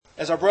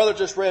As our brother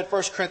just read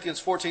 1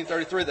 Corinthians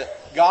 14:33,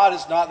 that God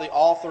is not the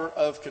author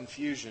of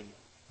confusion.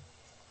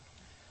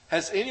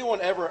 Has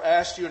anyone ever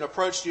asked you and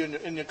approached you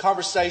in a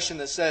conversation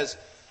that says,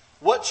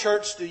 what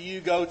church do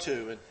you go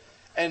to?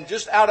 And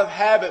just out of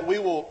habit, we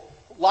will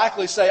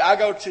likely say, I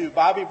go to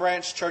Bobby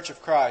Branch Church of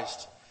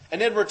Christ.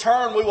 And in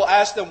return, we will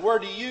ask them, where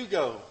do you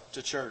go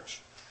to church?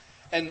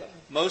 And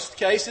most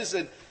cases,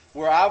 and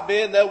where I've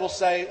been, they will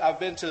say, I've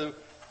been to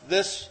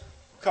this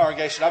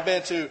congregation. I've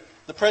been to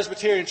the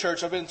Presbyterian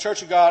Church. I've been to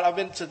Church of God. I've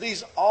been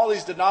to all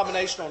these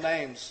denominational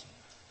names.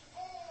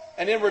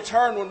 And in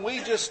return, when we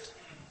just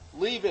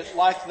leave it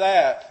like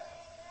that,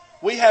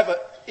 we have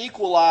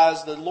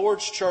equalized the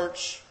Lord's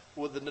church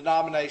with the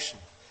denomination.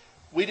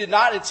 We did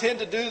not intend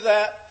to do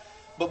that,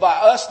 but by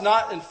us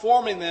not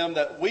informing them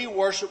that we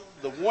worship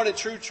the one and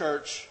true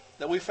church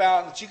that we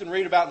found, that you can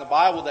read about in the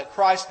Bible, that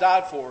Christ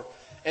died for,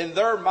 in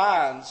their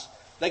minds,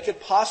 they could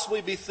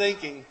possibly be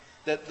thinking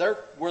that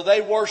where they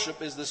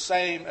worship is the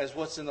same as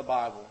what's in the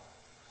Bible.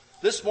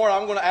 This morning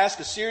I'm going to ask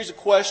a series of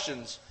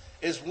questions.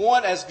 Is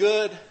one as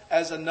good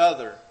as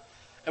another?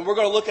 And we're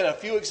going to look at a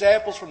few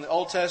examples from the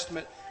Old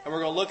Testament, and we're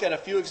going to look at a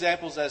few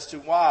examples as to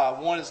why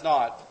one is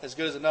not as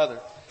good as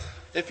another.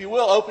 If you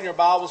will, open your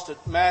Bibles to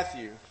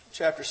Matthew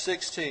chapter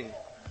 16.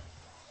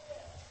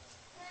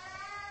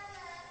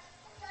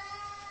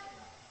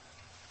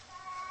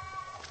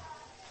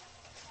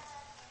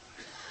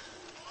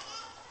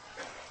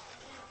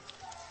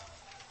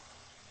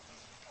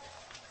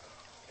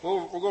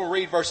 We're going to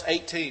read verse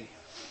 18.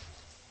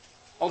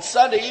 On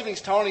Sunday evenings,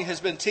 Tony has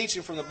been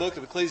teaching from the book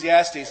of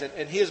Ecclesiastes,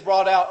 and he has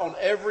brought out on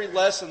every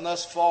lesson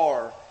thus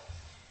far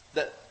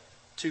that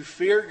to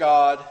fear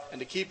God and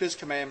to keep His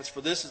commandments,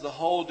 for this is the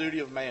whole duty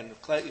of man.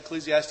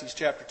 Ecclesiastes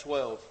chapter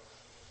 12.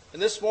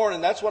 And this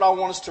morning, that's what I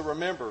want us to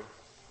remember,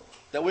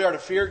 that we are to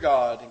fear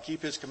God and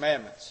keep His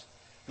commandments.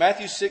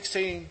 Matthew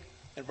 16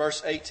 and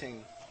verse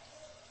 18.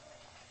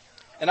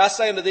 And I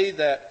say unto thee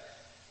that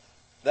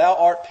thou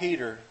art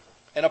Peter,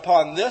 and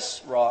upon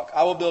this rock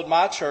I will build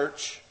my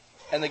church,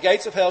 and the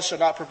gates of hell shall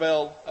not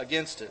prevail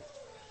against it.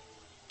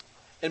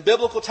 In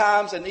biblical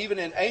times and even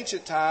in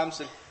ancient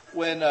times,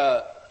 when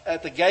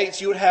at the gates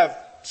you would have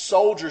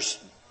soldiers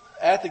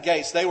at the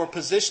gates. They were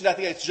positioned at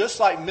the gates. Just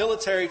like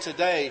military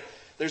today,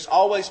 there's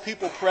always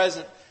people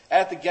present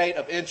at the gate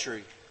of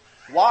entry.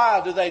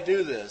 Why do they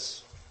do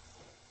this?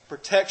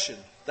 Protection.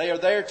 They are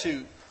there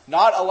to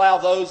not allow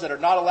those that are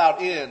not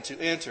allowed in to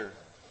enter.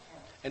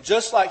 And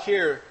just like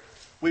here,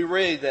 we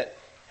read that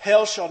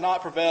hell shall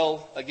not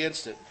prevail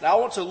against it. Now I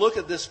want to look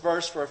at this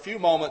verse for a few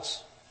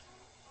moments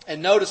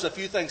and notice a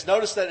few things.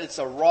 Notice that it's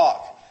a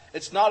rock.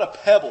 It's not a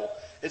pebble.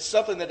 It's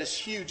something that is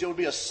huge. It would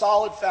be a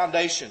solid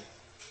foundation.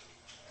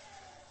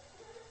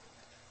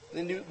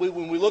 Then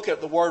when we look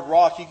at the word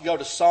rock, you can go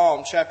to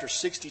Psalm chapter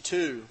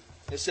 62.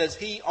 It says,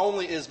 He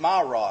only is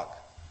my rock,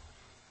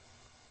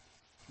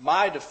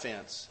 my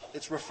defense.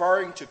 It's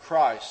referring to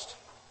Christ.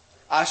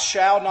 I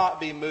shall not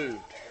be moved.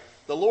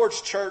 The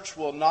Lord's church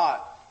will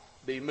not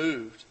be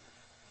moved.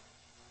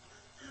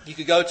 You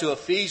could go to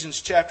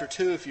Ephesians chapter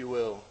 2, if you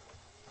will.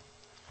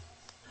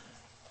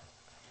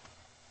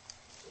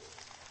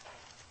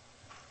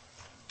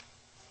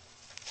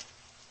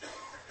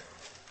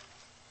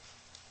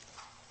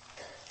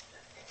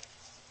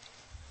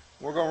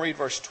 We're going to read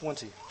verse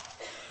 20.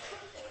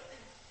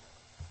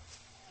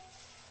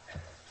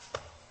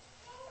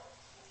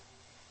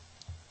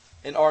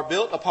 And are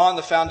built upon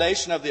the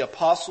foundation of the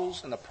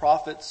apostles and the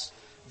prophets,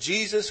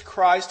 Jesus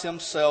Christ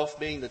Himself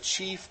being the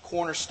chief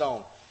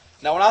cornerstone.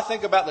 Now, when I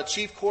think about the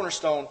chief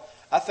cornerstone,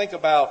 I think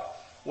about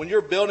when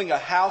you're building a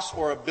house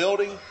or a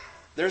building,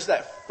 there's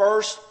that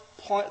first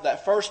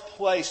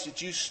place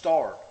that you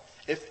start.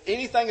 If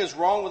anything is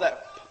wrong with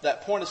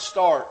that point of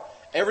start,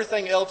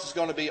 everything else is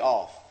going to be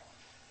off.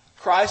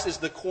 Christ is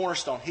the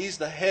cornerstone. He's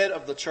the head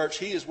of the church.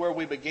 He is where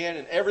we begin,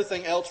 and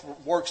everything else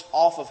works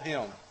off of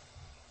Him.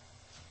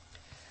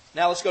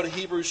 Now let's go to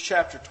Hebrews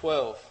chapter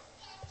 12.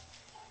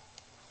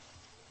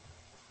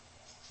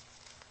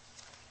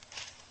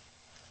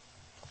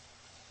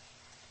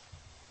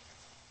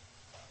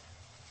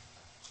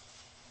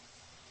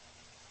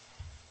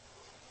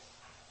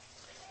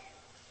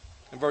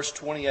 In verse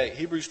 28,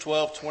 Hebrews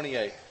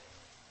 12:28.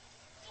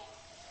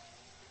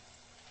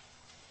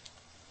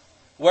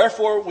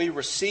 Wherefore we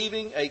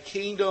receiving a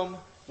kingdom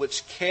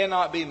which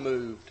cannot be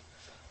moved,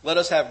 let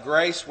us have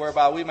grace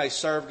whereby we may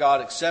serve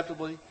God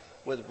acceptably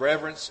with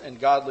reverence and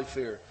godly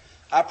fear.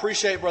 I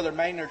appreciate Brother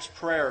Maynard's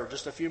prayer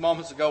just a few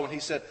moments ago when he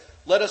said,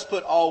 let us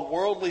put all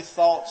worldly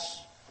thoughts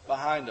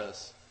behind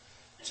us.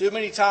 Too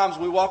many times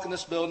we walk in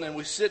this building and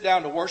we sit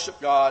down to worship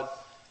God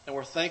and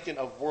we're thinking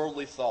of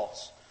worldly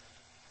thoughts.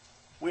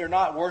 We are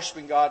not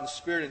worshiping God in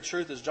spirit and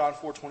truth, as John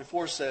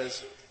 4:24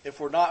 says, if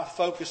we're not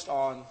focused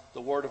on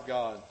the Word of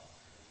God.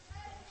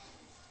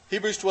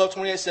 Hebrews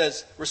 12:28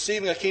 says,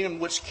 receiving a kingdom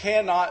which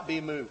cannot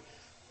be moved.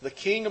 The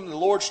kingdom, the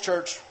Lord's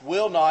church,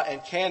 will not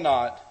and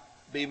cannot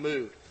be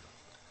moved.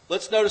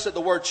 Let's notice that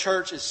the word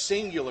church is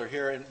singular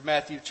here in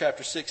Matthew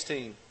chapter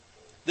 16.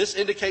 This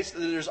indicates that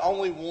there's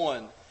only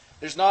one.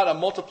 There's not a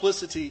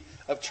multiplicity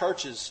of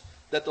churches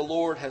that the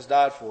Lord has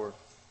died for.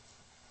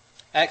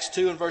 Acts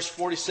 2 and verse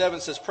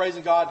 47 says,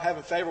 praising God and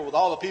having favor with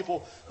all the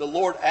people, the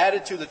Lord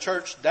added to the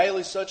church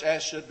daily such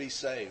as should be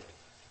saved.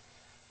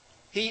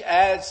 He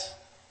adds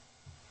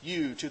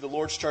you to the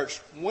Lord's church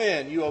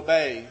when you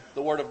obey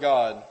the Word of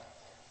God.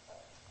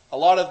 A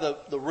lot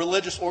of the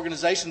religious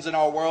organizations in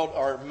our world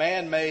are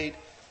man-made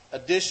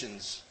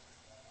additions.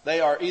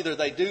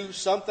 They do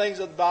some things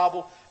of the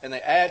Bible and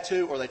they add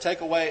to, or they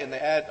take away and they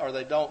add, or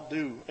they don't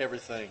do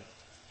everything.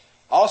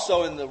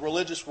 Also in the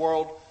religious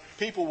world,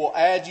 people will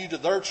add you to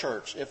their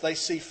church if they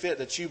see fit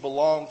that you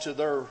belong to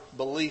their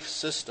belief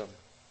system.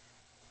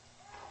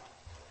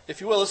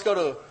 If you will, let's go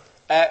to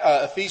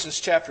Ephesians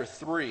chapter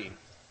 3.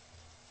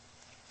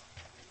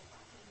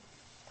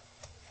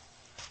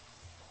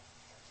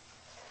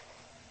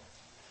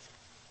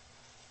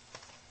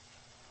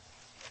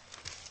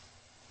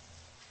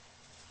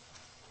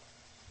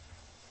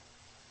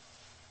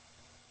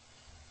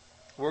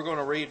 We're going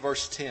to read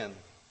verse 10.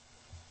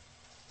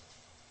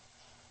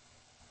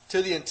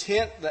 To the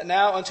intent that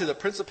now unto the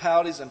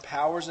principalities and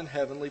powers in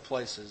heavenly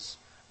places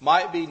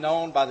might be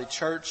known by the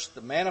church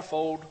the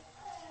manifold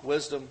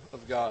wisdom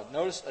of God.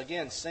 Notice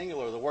again,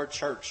 singular, the word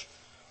church.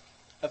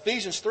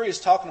 Ephesians 3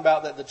 is talking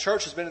about that the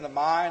church has been in the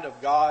mind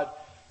of God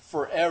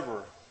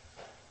forever.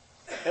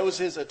 It was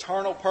His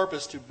eternal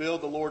purpose to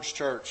build the Lord's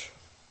church.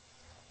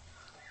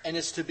 And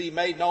it's to be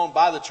made known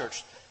by the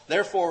church.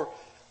 Therefore,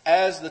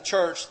 as the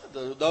church,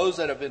 those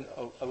that have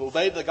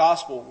obeyed the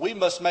gospel, we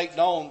must make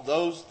known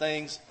those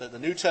things that the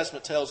New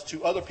Testament tells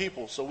to other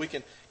people so we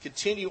can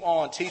continue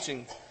on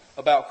teaching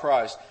about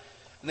Christ.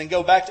 And then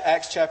go back to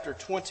Acts chapter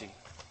 20.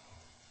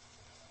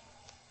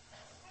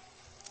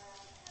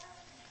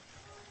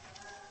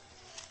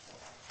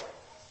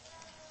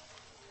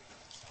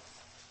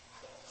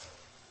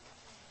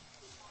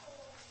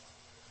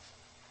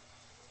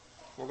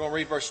 We're going to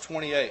read verse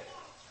 28.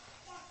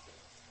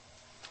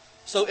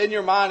 So in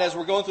your mind, as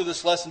we're going through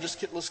this lesson,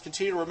 let's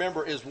continue to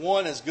remember, is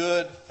one as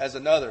good as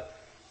another?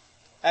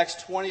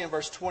 Acts 20 and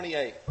verse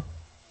 28.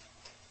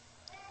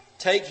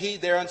 Take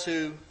heed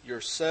thereunto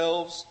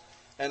yourselves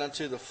and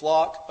unto the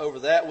flock over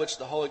that which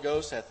the Holy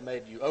Ghost hath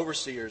made you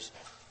overseers,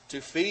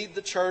 to feed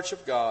the church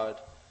of God,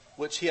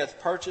 which He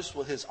hath purchased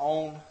with His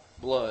own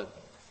blood.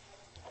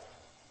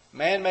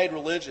 Man-made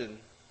religion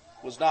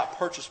was not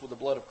purchased with the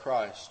blood of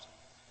Christ.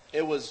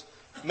 It was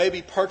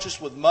maybe purchased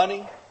with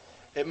money.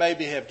 It may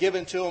have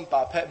given to him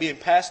by being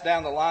passed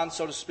down the line,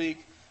 so to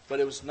speak,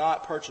 but it was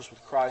not purchased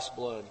with Christ's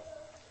blood.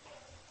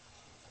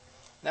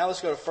 Now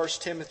let's go to 1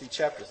 Timothy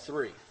chapter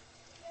 3.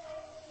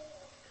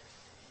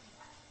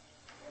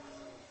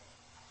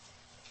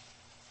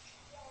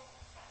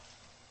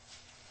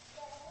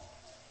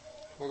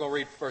 We're going to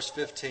read verse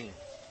 15.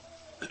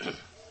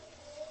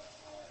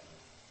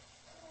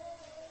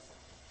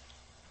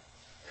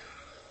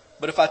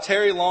 But if I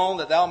tarry long,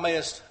 that thou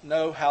mayest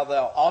know how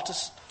thou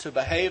oughtest to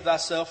behave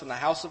thyself in the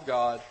house of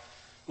God,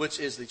 which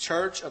is the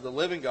church of the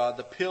living God,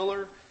 the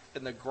pillar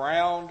and the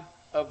ground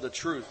of the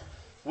truth.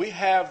 We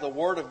have the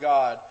Word of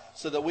God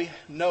so that we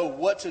know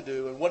what to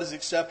do and what is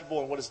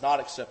acceptable and what is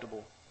not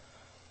acceptable.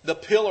 The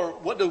pillar,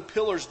 what do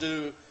pillars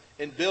do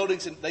in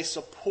buildings? And they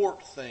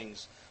support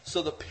things.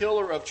 So the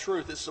pillar of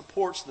truth, it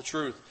supports the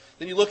truth.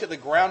 Then you look at the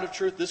ground of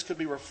truth. This could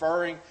be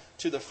referring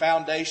to the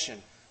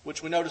foundation,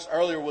 which we noticed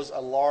earlier was a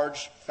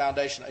large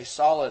foundation, a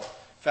solid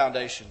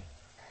foundation.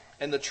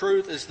 And the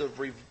truth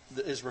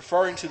is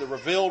referring to the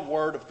revealed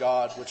Word of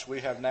God, which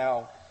we have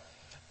now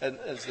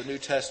as the New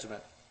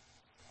Testament.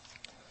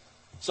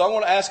 So I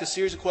want to ask a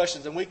series of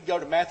questions, and we can go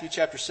to Matthew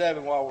chapter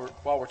 7 while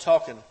we're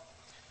talking.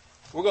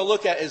 We're going to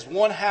look at, is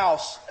one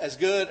house as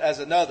good as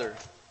another?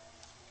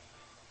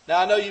 Now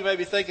I know you may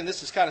be thinking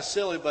this is kind of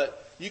silly,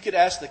 but you could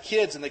ask the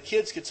kids, and the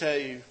kids could tell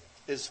you,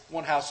 is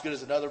one house as good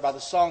as another by the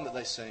song that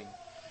they sing.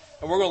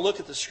 And we're going to look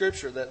at the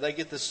scripture that they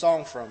get this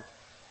song from.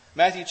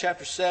 Matthew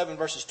chapter 7,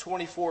 verses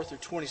 24 through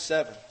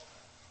 27.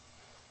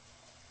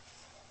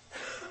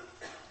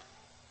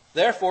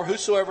 Therefore,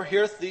 whosoever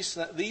heareth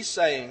these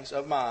sayings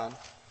of mine,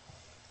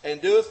 and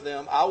doeth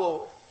them, I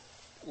will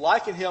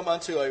liken him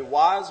unto a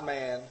wise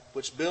man,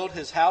 which built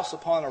his house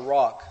upon a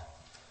rock.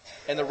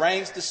 And the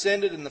rains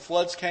descended, and the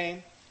floods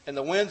came, and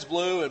the winds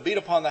blew, and beat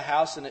upon the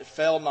house, and it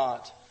fell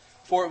not.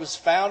 For it was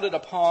founded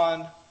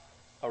upon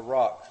a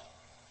rock.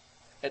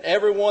 And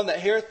every one that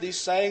heareth these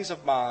sayings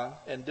of mine,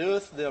 and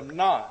doeth them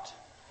not,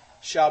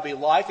 shall be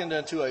likened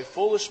unto a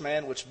foolish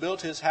man, which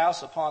built his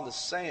house upon the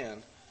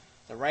sand.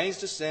 The rains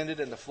descended,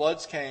 and the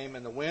floods came,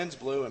 and the winds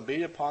blew, and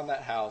beat upon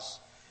that house,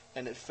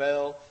 and it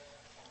fell,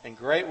 and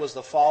great was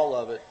the fall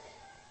of it.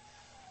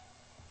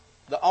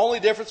 The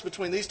only difference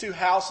between these two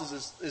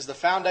houses is the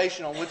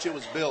foundation on which it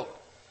was built.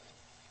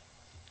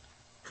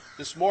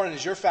 This morning,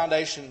 is your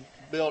foundation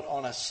built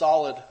on a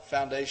solid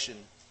foundation?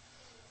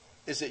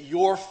 Is it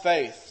your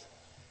faith?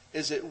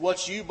 Is it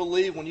what you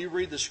believe when you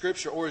read the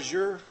Scripture, or is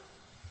your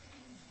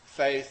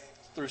faith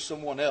through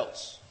someone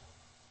else?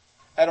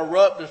 At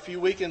Erupt a few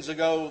weekends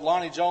ago,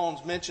 Lonnie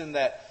Jones mentioned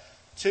that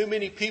too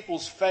many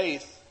people's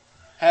faith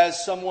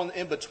has someone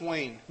in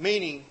between,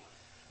 meaning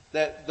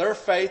that their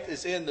faith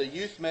is in the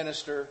youth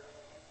minister,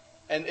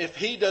 and if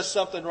he does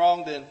something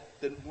wrong,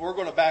 then we're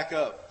going to back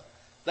up.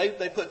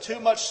 They put too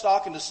much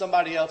stock into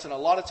somebody else, and a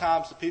lot of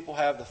times the people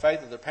have the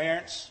faith of their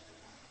parents.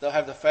 They'll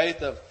have the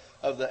faith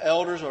of the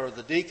elders or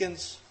the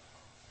deacons.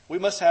 We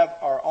must have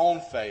our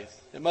own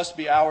faith. It must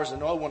be ours and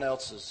no one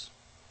else's.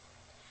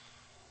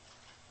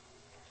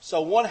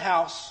 So one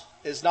house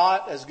is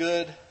not as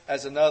good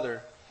as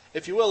another.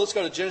 If you will, let's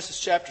go to Genesis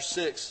chapter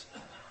 6.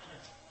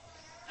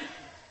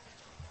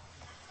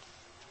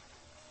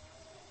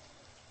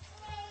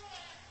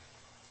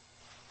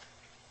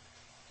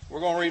 We're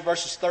going to read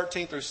verses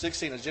 13 through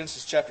 16 of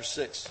Genesis chapter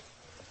 6.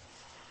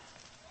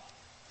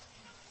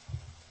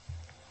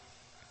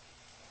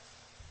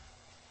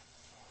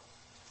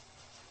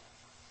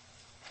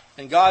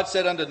 And God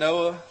said unto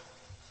Noah,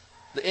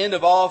 the end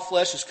of all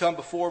flesh is come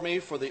before me,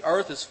 for the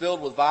earth is filled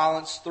with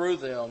violence through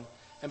them.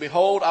 And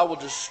behold, I will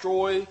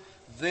destroy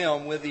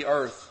them with the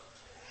earth.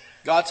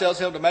 God tells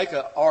him to make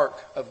an ark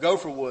of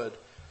gopher wood.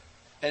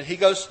 And he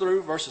goes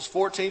through verses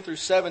 14 through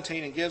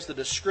 17 and gives the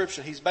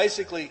description. He's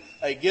basically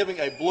giving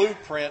a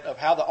blueprint of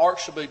how the ark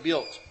should be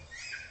built.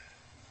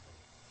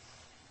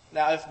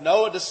 Now, if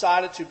Noah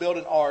decided to build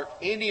an ark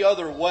any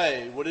other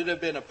way, would it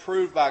have been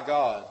approved by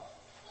God?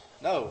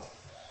 No.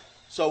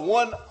 So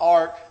one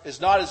ark is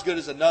not as good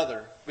as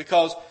another,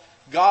 because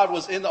God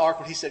was in the ark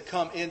when he said,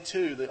 come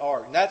into the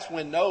ark. And that's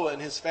when Noah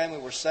and his family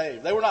were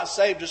saved. They were not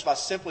saved just by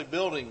simply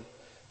building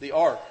the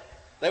ark.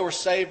 They were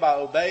saved by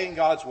obeying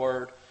God's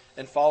word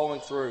and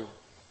following through.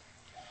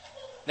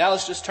 Now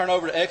let's just turn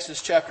over to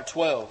Exodus chapter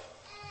 12.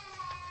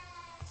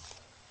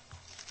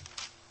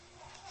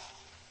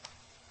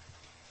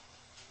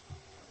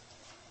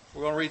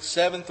 We're going to read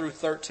 7 through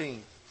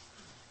 13.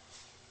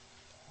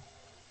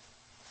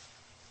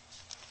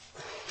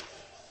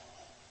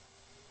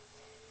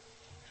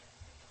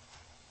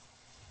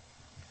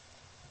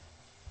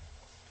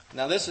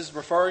 Now this is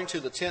referring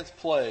to the 10th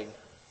plague.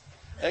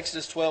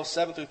 Exodus 12,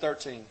 7 through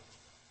 13.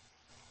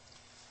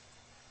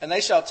 And they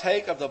shall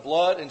take of the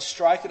blood and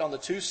strike it on the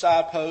two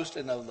side posts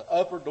and on the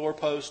upper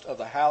doorpost of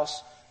the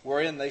house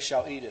wherein they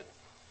shall eat it.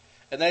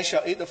 And they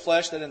shall eat the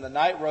flesh that in the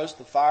night roast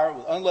the fire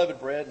with unleavened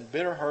bread and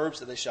bitter herbs,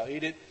 that they shall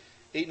eat it.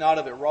 Eat not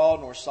of it raw,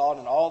 nor salt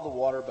in all the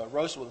water, but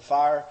roast it with the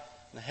fire,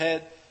 and the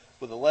head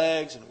with the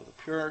legs, and with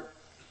the pure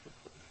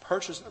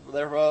purchase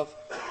thereof.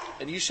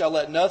 And you shall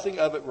let nothing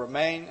of it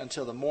remain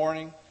until the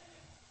morning.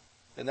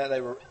 And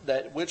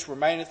that which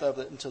remaineth of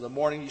it until the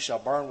morning you shall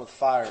burn with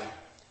fire.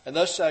 And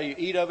thus shall you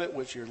eat of it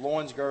with your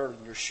loins girded,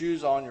 and your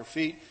shoes on your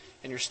feet,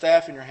 and your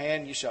staff in your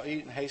hand. You shall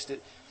eat and haste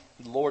it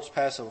in the Lord's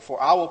Passover.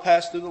 For I will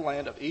pass through the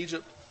land of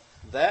Egypt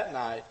that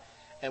night,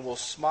 and will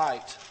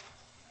smite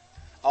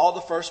all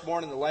the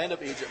firstborn in the land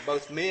of Egypt,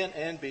 both men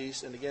and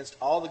beasts, and against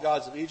all the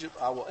gods of Egypt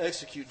I will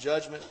execute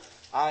judgment.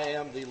 I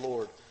am the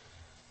Lord.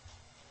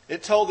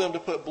 It told them to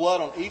put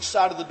blood on each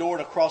side of the door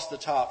and across the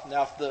top.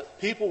 Now, if the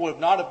people would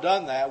not have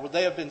done that, would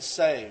they have been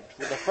saved?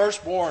 Would the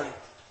firstborn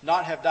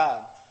not have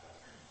died?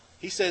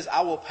 He says,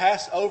 I will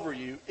pass over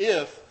you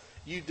if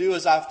you do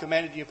as I've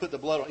commanded you and put the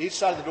blood on each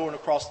side of the door and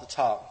across the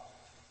top.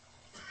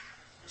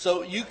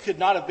 So you could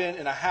not have been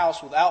in a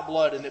house without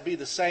blood and it be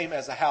the same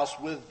as a house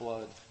with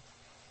blood.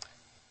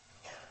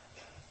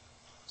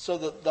 So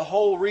the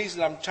whole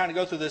reason I'm trying to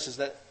go through this is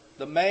that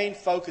the main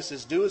focus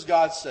is do as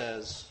God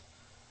says,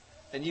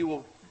 and you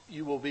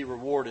will be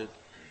rewarded.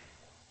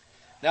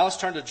 Now let's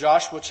turn to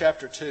Joshua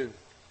chapter 2.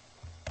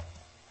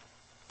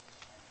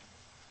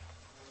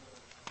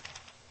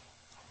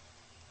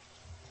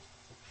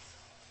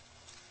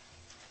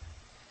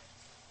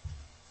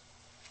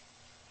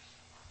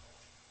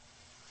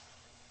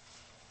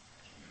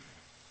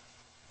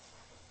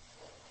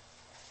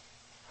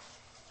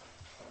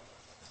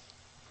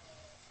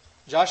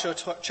 Joshua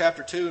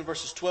chapter 2 and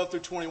verses 12 through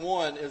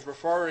 21 is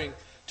referring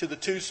to the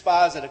two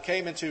spies that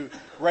came into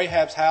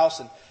Rahab's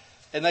house.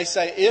 And they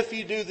say, if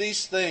you do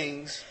these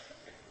things,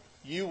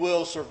 you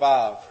will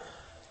survive.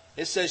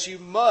 It says you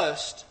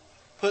must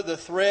put the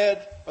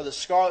thread or the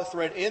scarlet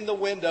thread in the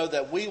window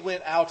that we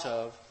went out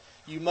of.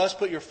 You must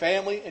put your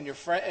family and your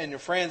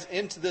friends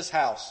into this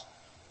house.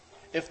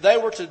 If they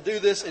were to do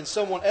this in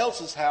someone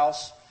else's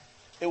house,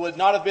 it would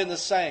not have been the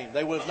same.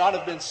 They would not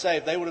have been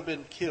saved. They would have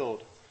been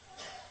killed.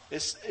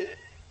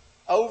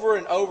 Over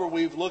and over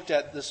we've looked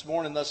at this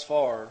morning thus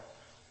far.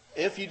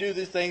 If you do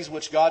the things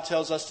which God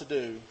tells us to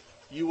do,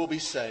 you will be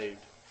saved.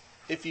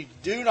 If you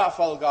do not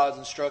follow God's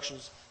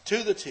instructions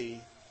to the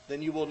T,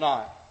 then you will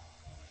not.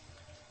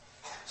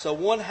 So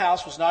one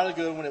house was not as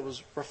good when it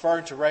was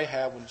referring to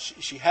Rahab, when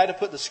she had to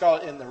put the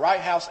scarlet in the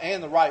right house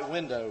and the right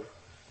window.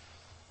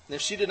 And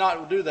if she did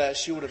not do that,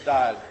 she would have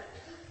died.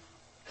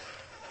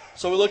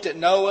 So we looked at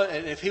Noah,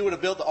 and if he would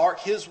have built the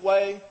ark his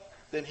way,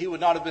 then he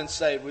would not have been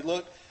saved. We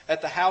looked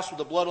at the house with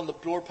the blood on the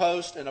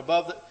doorpost and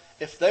above it.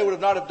 If they would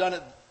have not have done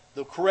it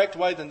the correct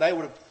way, then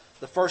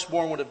the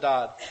firstborn would have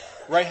died.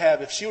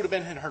 Rahab, if she would have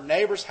been in her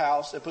neighbor's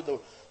house and put the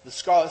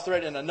scarlet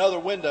thread in another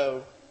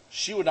window,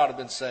 she would not have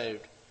been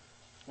saved.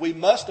 We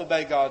must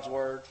obey God's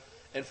word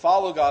and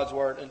follow God's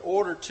word in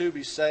order to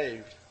be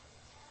saved.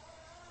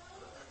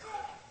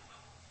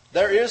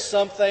 There is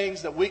some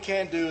things that we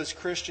can do as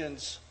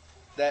Christians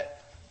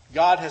that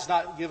God has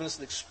not given us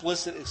an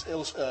explicit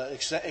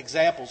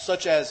examples,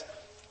 such as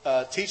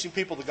teaching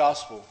people the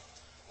gospel.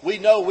 We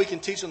know we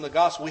can teach them the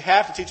gospel. We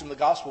have to teach them the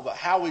gospel, but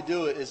how we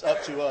do it is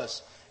up to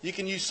us. You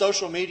can use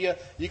social media.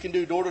 You can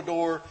do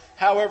door-to-door.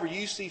 However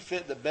you see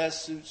fit that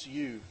best suits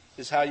you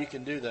is how you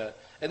can do that.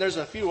 And there's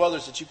a few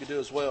others that you could do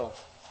as well.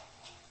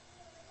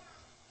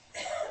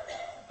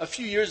 A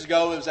few years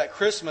ago, it was at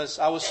Christmas,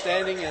 I was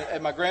standing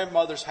at my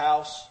grandmother's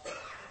house,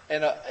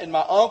 and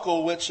my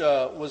uncle, which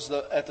was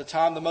at the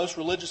time the most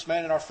religious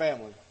man in our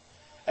family,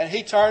 and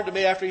he turned to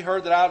me after he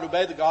heard that I had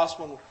obeyed the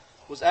gospel and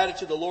was added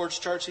to the Lord's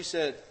church. He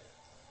said,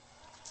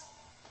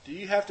 "Do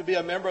you have to be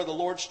a member of the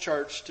Lord's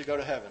church to go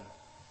to heaven?"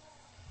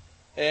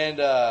 And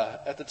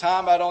at the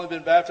time, I'd only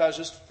been baptized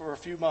just for a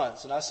few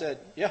months. And I said,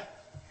 "Yeah."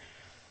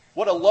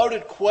 What a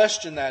loaded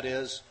question that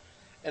is.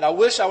 And I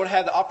wish I would have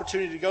had the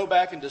opportunity to go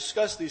back and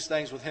discuss these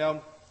things with him.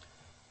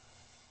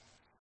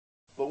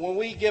 But when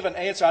we give an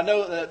answer, I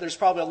know that there's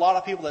probably a lot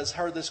of people that's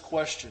heard this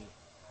question.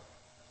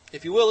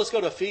 If you will, let's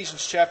go to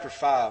Ephesians chapter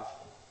 5.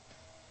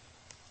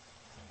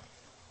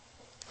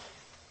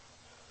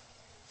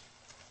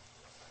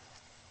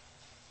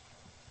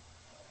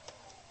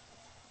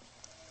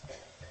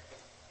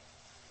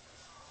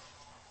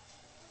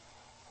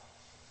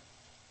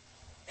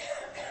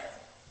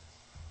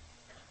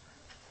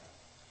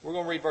 We're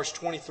going to read verse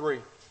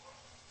 23.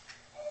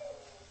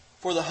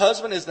 "For the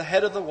husband is the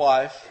head of the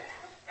wife,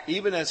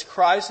 even as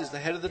Christ is the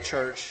head of the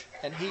church,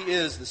 and he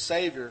is the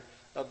Savior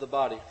of the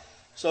body."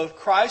 So if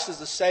Christ is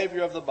the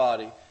Savior of the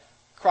body,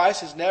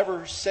 Christ is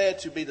never said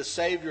to be the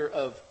Savior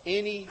of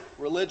any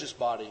religious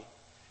body.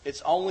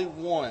 It's only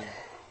one.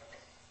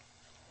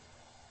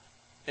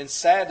 And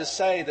sad to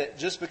say that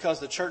just because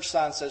the church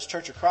sign says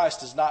Church of Christ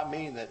does not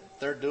mean that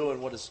they're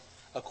doing what is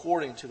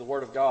according to the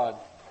Word of God.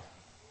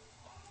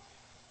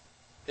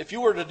 If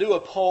you were to do a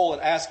poll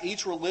and ask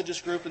each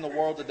religious group in the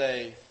world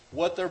today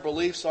what their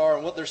beliefs are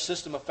and what their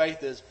system of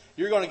faith is,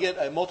 you're going to get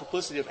a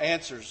multiplicity of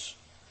answers.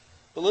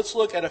 But let's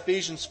look at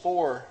Ephesians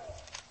 4.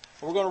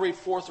 We're going to read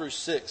 4 through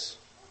 6.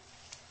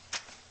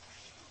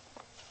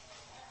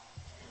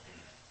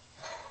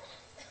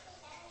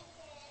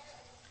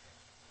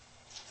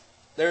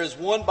 "There is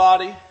one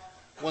body,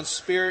 one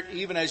Spirit,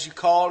 even as you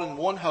called, and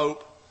one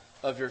hope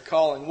of your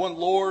calling. One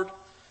Lord,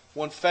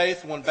 one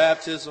faith, one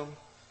baptism,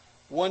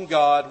 one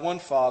God, one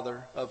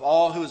Father, of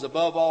all, who is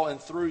above all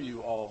and through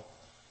you all."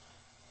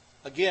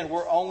 Again,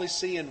 we're only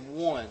seeing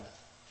one.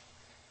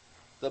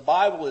 The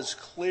Bible is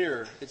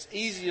clear. It's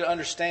easy to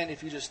understand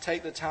if you just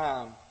take the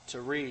time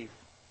to read.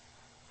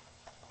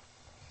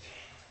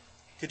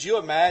 Could you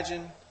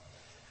imagine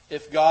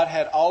if God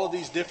had all of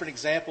these different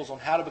examples on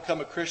how to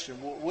become a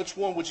Christian? Which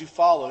one would you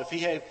follow? If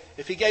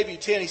He gave you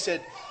 10, He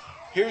said,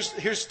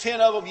 here's 10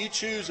 of them, you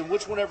choose, and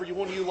whichever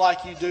one you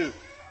like, you do.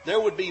 There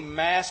would be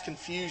mass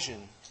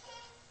confusion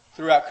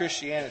throughout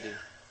Christianity.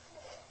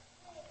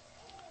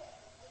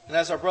 And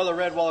as our brother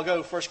read a while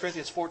ago, 1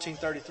 Corinthians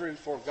 14:33,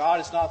 "For God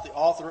is not the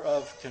author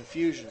of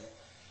confusion."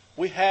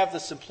 We have the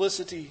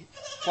simplicity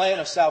plan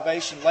of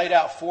salvation laid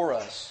out for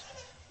us.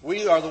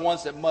 We are the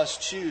ones that must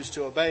choose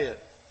to obey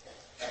it.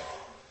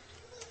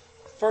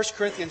 1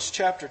 Corinthians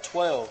chapter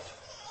 12.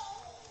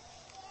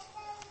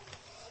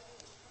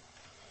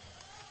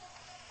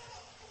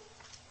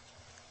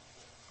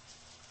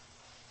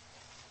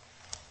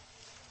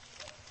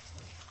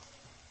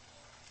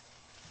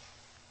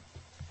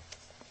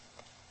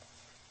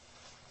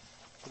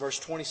 Verse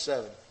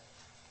 27.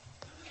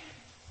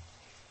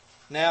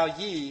 "Now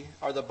ye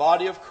are the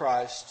body of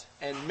Christ,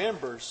 and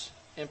members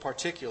in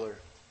particular."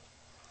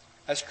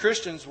 As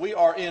Christians, we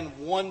are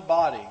in one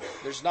body.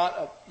 There's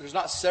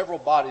not several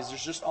bodies.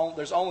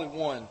 There's only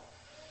one.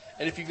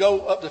 And if you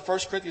go up to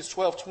 1 Corinthians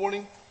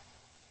 12:20,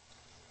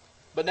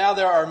 "But now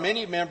there are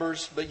many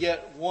members, but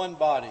yet one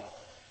body."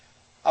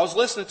 I was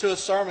listening to a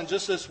sermon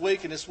just this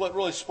week, and it's what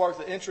really sparked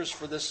the interest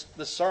for this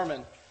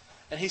sermon.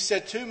 And he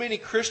said too many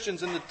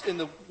Christians in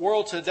the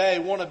world today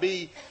want to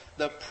be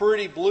the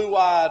pretty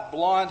blue-eyed,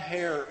 blonde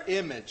hair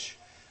image.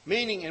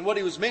 Meaning, and what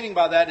he was meaning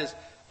by that is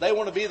they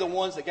want to be the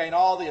ones that gain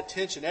all the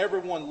attention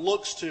everyone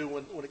looks to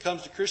when it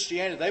comes to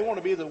Christianity. They want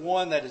to be the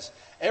one that is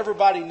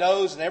everybody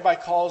knows and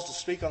everybody calls to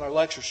speak on their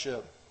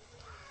lectureship.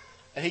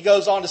 And he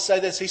goes on to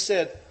say this. He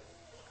said,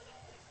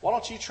 "Why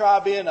don't you try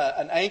being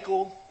an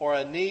ankle or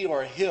a knee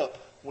or a hip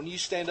when you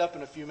stand up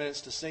in a few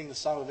minutes to sing the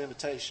song of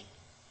invitation?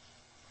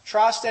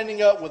 Try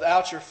standing up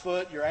without your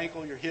foot, your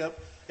ankle, your hip,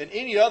 and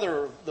any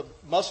other the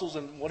muscles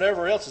and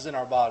whatever else is in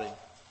our body."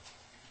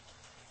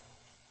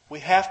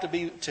 We have to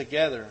be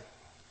together.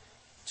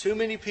 Too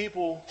many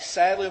people,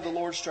 sadly, of the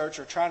Lord's church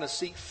are trying to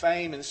seek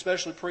fame, and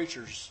especially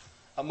preachers,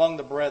 among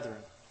the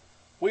brethren.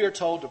 We are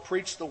told to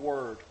preach the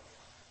word,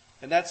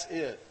 and that's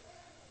it.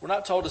 We're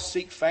not told to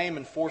seek fame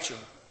and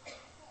fortune.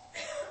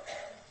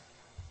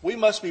 We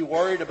must be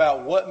worried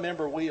about what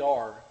member we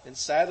are. And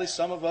sadly,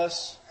 some of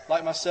us,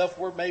 like myself,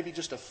 we're maybe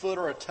just a foot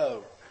or a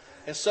toe.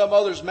 And some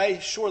others may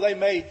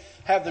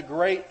have the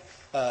great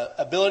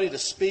ability to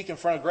speak in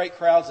front of great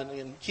crowds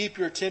and keep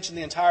your attention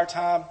the entire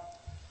time.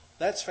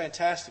 that's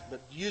fantastic, but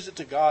use it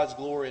to God's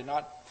glory and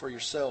not for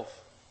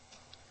yourself.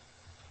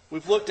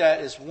 We've looked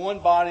at, is one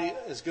body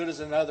as good as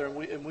another?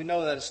 And we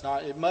know that it's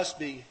not. It must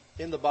be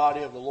in the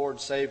body of the Lord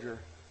and Savior.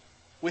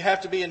 We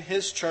have to be in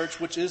His church,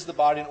 which is the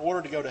body, in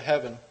order to go to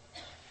heaven.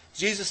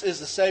 Jesus is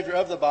the Savior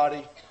of the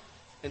body,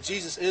 and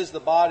Jesus is the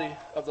body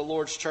of the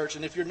Lord's church.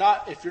 And if you're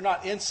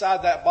not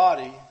inside that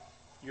body,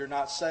 you're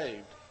not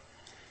saved.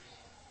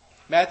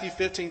 Matthew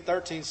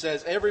 15:13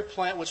 says, "Every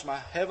plant which my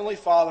heavenly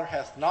Father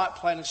hath not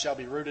planted shall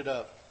be rooted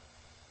up."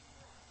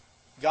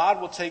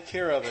 God will take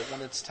care of it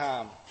when it's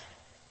time.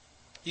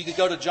 You could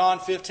go to John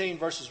 15,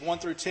 verses 1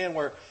 through 10,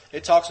 where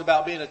it talks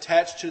about being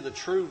attached to the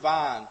true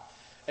vine.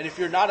 And if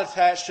you're not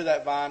attached to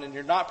that vine and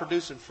you're not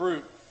producing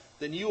fruit,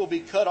 then you will be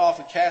cut off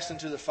and cast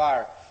into the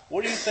fire.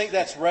 What do you think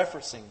that's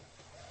referencing?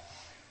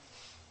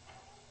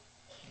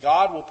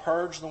 God will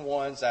purge the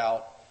ones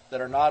out that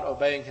are not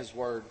obeying His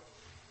word.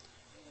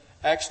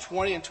 Acts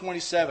 20 and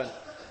 27.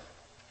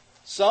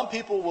 Some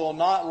people will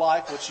not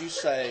like what you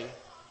say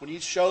when you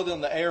show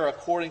them the error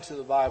according to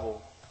the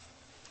Bible.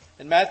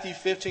 In Matthew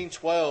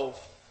 15:12,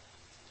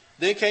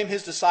 then came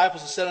His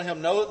disciples and said unto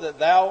Him, "Know that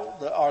thou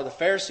or the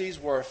Pharisees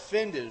were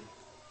offended."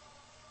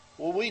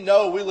 Well, we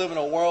know we live in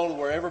a world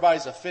where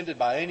everybody's offended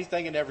by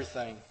anything and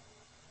everything.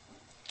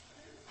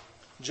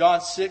 John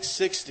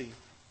 6:60.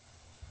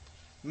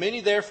 Many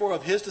therefore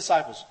of His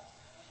disciples,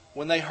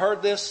 when they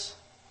heard this,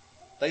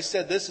 they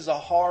said, "This is a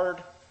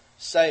hard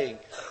saying."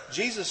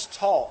 Jesus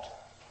taught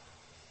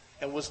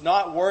and was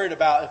not worried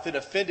about if it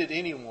offended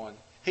anyone.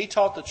 He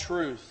taught the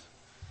truth.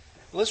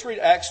 Let's read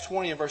Acts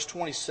 20 and verse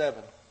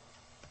 27.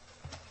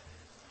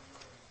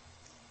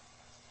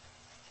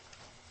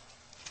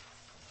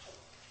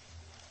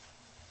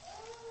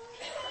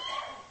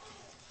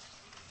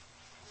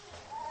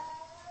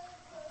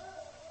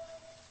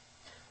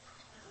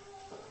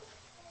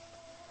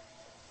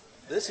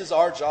 This is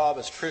our job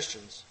as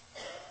Christians.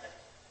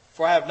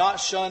 "For I have not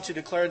shunned to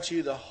declare unto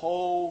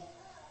you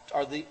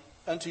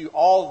unto you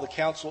all of the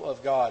counsel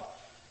of God."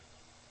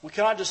 We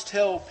cannot just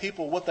tell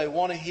people what they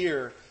want to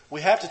hear.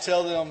 We have to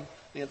tell them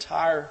the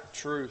entire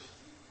truth.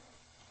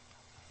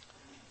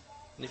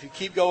 And if you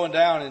keep going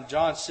down in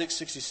John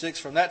 6:66,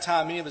 from that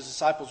time many of His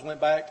disciples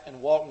went back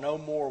and walked no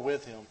more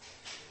with Him.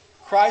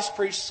 Christ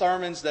preached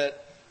sermons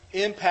that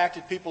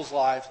impacted people's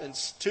lives, and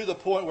to the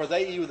point where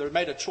they either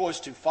made a choice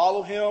to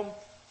follow Him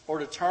or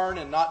to turn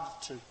and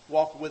not to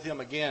walk with Him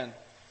again.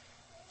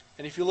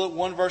 And if you look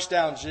one verse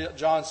down,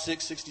 John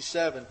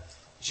 6:67,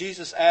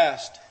 Jesus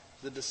asked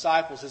the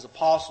disciples, His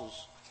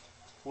apostles,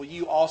 "Will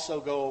you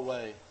also go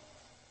away?"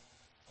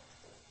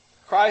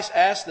 Christ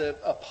asked the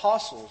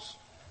apostles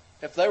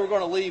if they were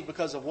going to leave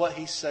because of what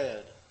He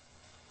said.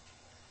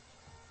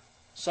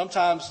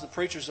 Sometimes the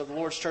preachers of the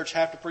Lord's church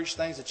have to preach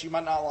things that you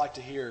might not like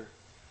to hear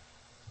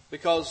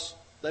because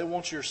they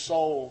want your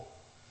soul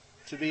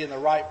to be in the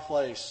right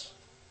place.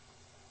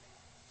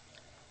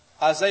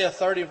 Isaiah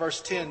 30 verse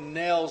 10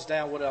 nails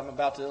down what I'm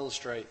about to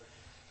illustrate.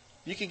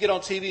 You can get on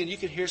TV and you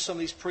can hear some of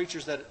these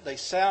preachers that they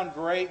sound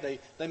great.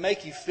 They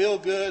make you feel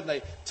good. And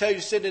they tell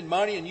you to send in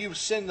money, and you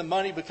send the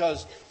money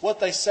because what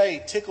they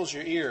say tickles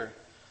your ear.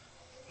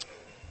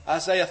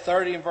 Isaiah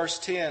 30 and verse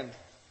 10.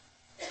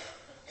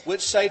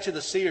 "Which say to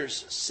the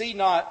seers, See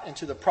not, and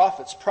to the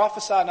prophets,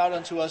 Prophesy not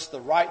unto us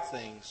the right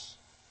things,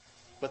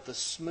 but the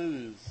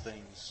smooth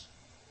things."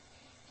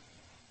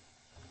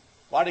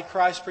 Why did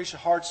Christ preach a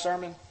hard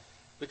sermon?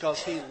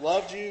 Because He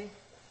loved you,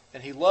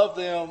 and He loved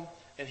them,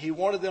 and He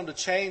wanted them to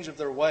change of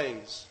their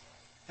ways.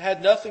 It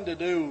had nothing to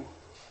do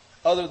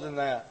other than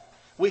that.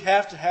 We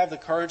have to have the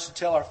courage to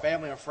tell our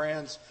family, our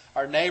friends,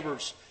 our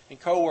neighbors, and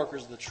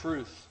co-workers the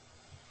truth.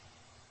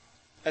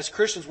 As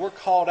Christians, we're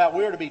called out.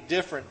 We are to be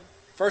different.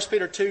 1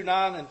 Peter 2,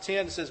 9 and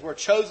 10 says we're a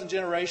chosen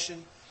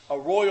generation, a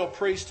royal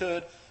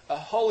priesthood, a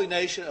holy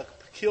nation, a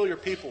peculiar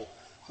people.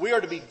 We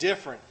are to be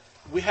different.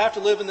 We have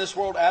to live in this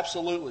world,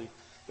 absolutely.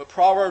 But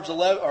Proverbs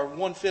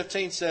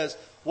 1:15 says,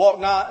 "Walk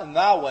not in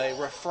thy way,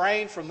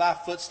 refrain from thy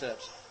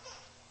footsteps.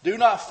 Do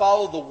not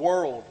follow the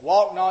world,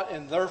 walk not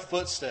in their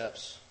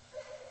footsteps."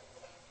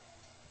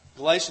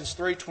 Galatians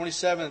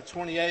 3:27 and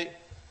 28,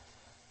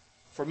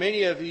 "For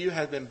many of you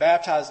have been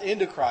baptized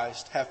into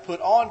Christ, have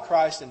put on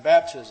Christ in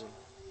baptism.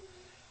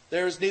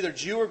 There is neither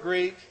Jew or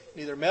Greek,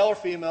 neither male or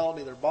female,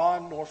 neither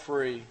bond nor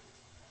free,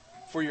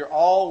 for you're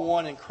all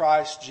one in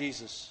Christ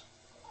Jesus."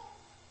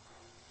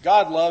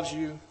 God loves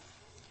you.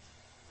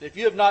 If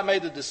you have not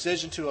made the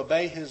decision to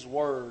obey His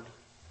word,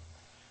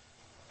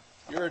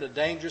 you're in a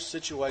dangerous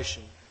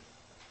situation.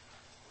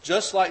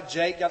 Just like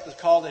Jake got the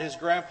call that his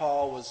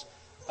grandpa was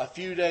a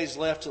few days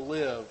left to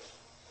live,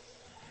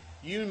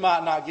 you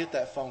might not get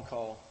that phone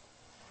call.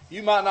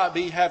 You might not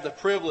have the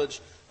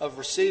privilege of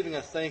receiving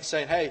a thing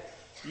saying, "Hey,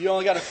 you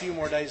only got a few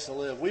more days to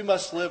live." We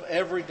must live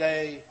every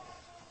day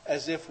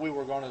as if we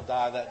were going to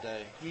die that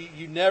day.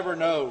 You never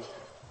know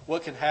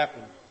what can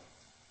happen.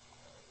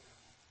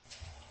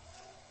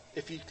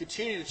 If you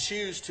continue to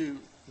choose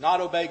to not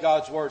obey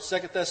God's word,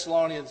 2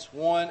 Thessalonians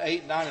 1,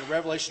 8, 9, and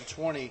Revelation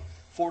 20,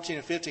 14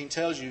 and 15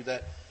 tells you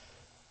that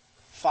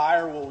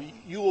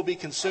you will be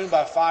consumed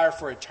by fire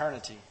for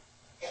eternity.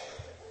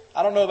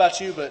 I don't know about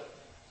you, but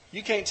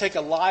you can't take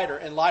a lighter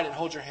and light it and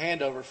hold your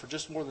hand over it for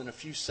just more than a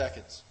few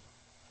seconds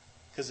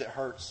because it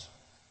hurts.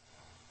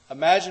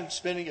 Imagine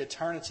spending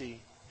eternity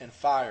in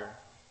fire.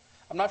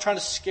 I'm not trying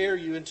to scare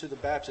you into the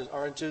baptism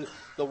or into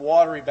the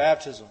watery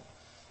baptism.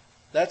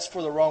 That's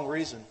for the wrong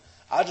reason.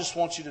 I just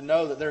want you to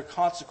know that there are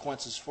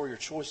consequences for your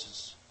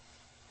choices.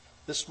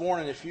 This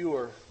morning, if you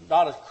are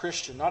not a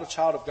Christian, not a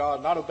child of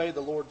God, not obeyed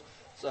the Lord's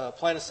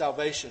plan of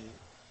salvation,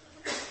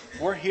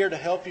 we're here to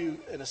help you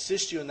and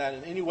assist you in that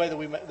in any way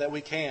that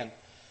we can.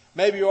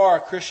 Maybe you are a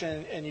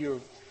Christian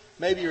and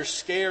maybe you're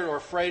scared or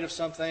afraid of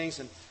some things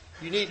and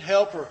you need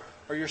help or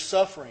you're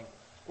suffering.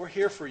 We're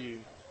here for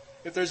you.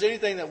 If there's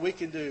anything that we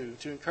can do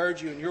to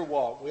encourage you in your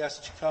walk, we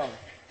ask that you come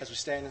as we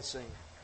stand and sing.